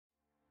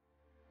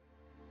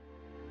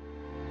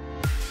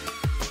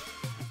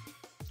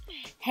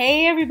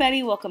Hey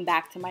everybody, welcome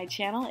back to my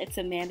channel. It's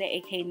Amanda,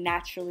 aka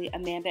Naturally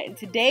Amanda, and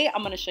today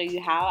I'm going to show you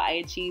how I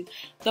achieve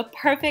the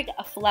perfect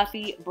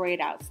fluffy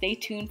braid out. Stay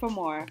tuned for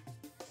more.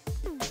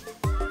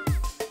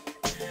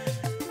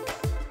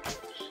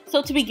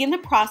 So to begin the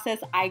process,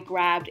 I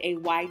grabbed a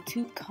wide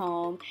tooth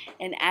comb,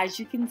 and as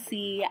you can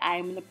see,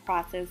 I'm in the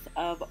process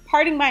of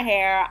parting my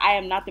hair. I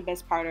am not the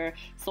best parter,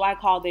 so I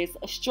call this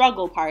a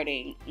struggle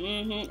parting.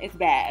 It's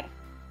bad.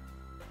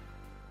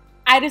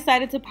 I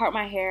decided to part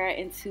my hair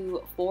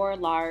into 4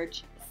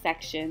 large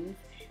sections,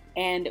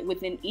 and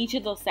within each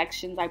of those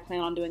sections I plan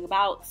on doing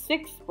about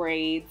 6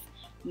 braids,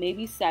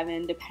 maybe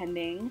 7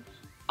 depending.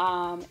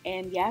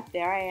 And yep,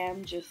 there I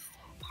am just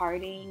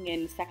parting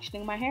and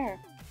sectioning my hair.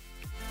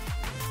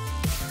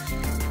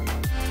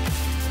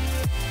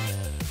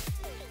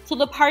 So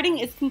the parting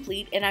is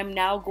complete, and I'm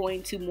now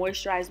going to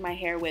moisturize my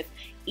hair with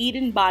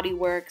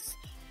BodyWorks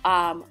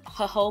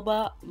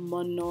JojOba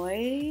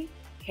Monoi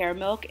hair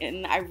milk,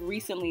 and I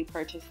recently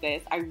purchased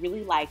this. I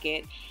really like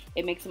it.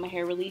 It makes my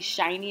hair really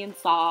shiny and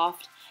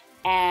soft,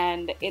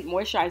 and it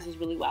moisturizes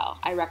really well.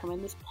 I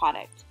recommend this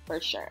product for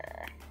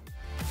sure.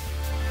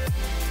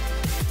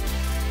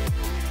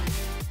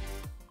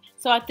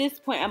 So at this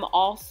point, I'm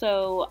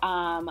also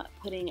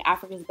putting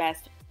Africa's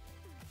Best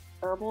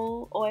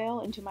Herbal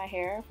oil into my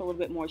hair for a little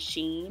bit more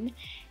sheen,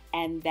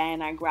 and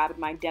then I grabbed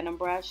my Denman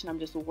Brush and I'm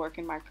just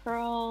working my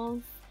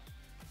curls,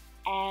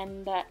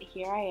 and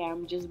here I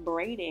am just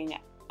braiding.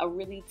 A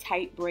really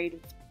tight braid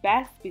is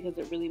best because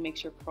it really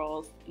makes your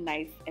curls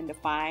nice and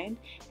defined.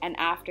 And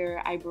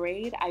after I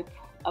braid, I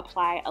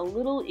apply a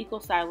little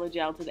EcoStyler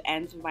gel to the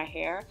ends of my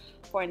hair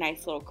for a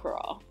nice little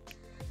curl.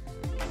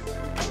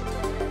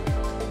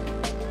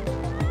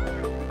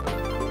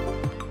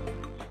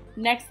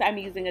 Next, I'm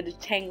using a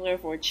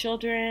Detangler for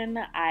children.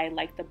 I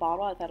liked the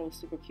bottle. I thought it was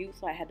super cute,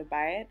 so I had to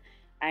buy it.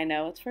 I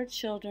know it's for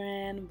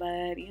children,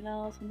 but you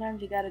know,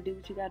 sometimes you gotta do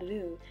what you gotta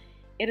do.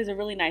 It is a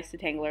really nice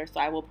detangler,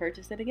 so I will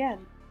purchase it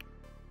again.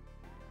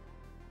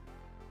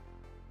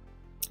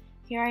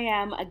 Here I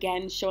am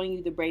again showing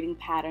you the braiding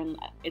pattern.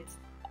 It's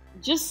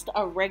just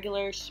a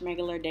regular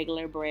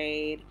schmegular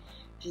braid,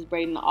 just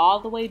braiding all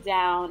the way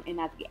down, and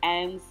at the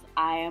ends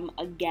I am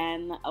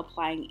again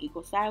applying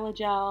EcoStyler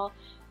gel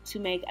to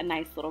make a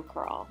nice little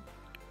curl.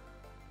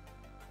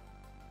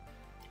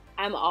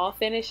 I'm all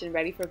finished and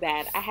ready for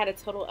bed. I had a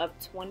total of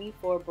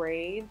 24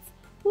 braids.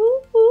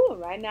 Woo-hoo.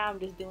 Right now I'm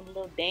just doing a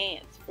little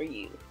dance for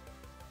you.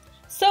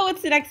 So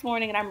it's the next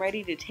morning and I'm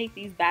ready to take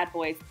these bad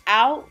boys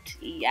out.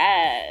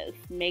 Yes,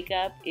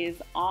 makeup is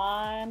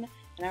on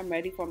and I'm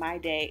ready for my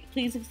day.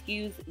 Please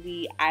excuse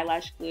the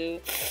eyelash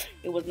glue.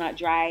 It was not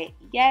dry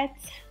yet.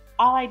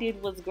 All I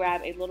did was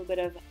grab a little bit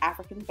of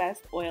African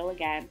Best oil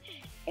again,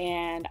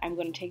 and I'm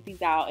going to take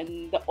these out,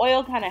 and the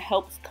oil kind of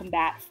helps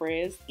combat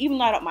frizz. Even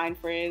though I don't mind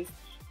frizz,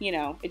 you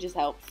know, it just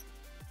helps.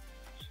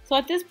 So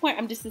at this point,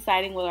 I'm just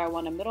deciding whether I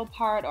want a middle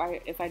part or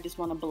if I just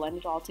want to blend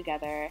it all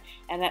together,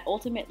 and I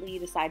ultimately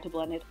decide to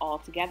blend it all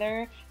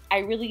together. I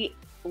really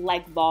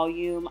like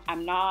volume.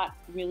 I'm not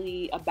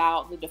really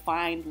about the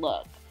defined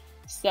look.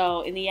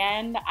 So in the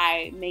end,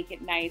 I make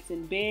it nice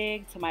and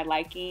big to my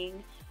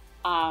liking.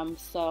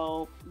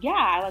 So yeah,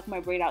 I like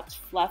my braid outs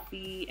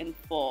fluffy and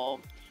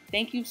full.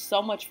 Thank you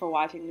so much for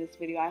watching this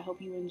video. I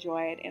hope you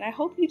enjoyed, and I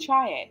hope you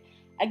try it.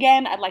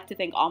 Again, I'd like to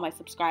thank all my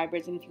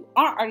subscribers, and if you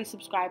aren't already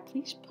subscribed,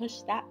 please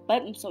push that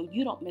button so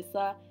you don't miss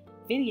a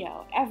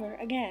video ever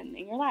again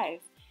in your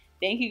life.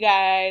 Thank you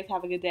guys.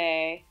 Have a good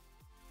day.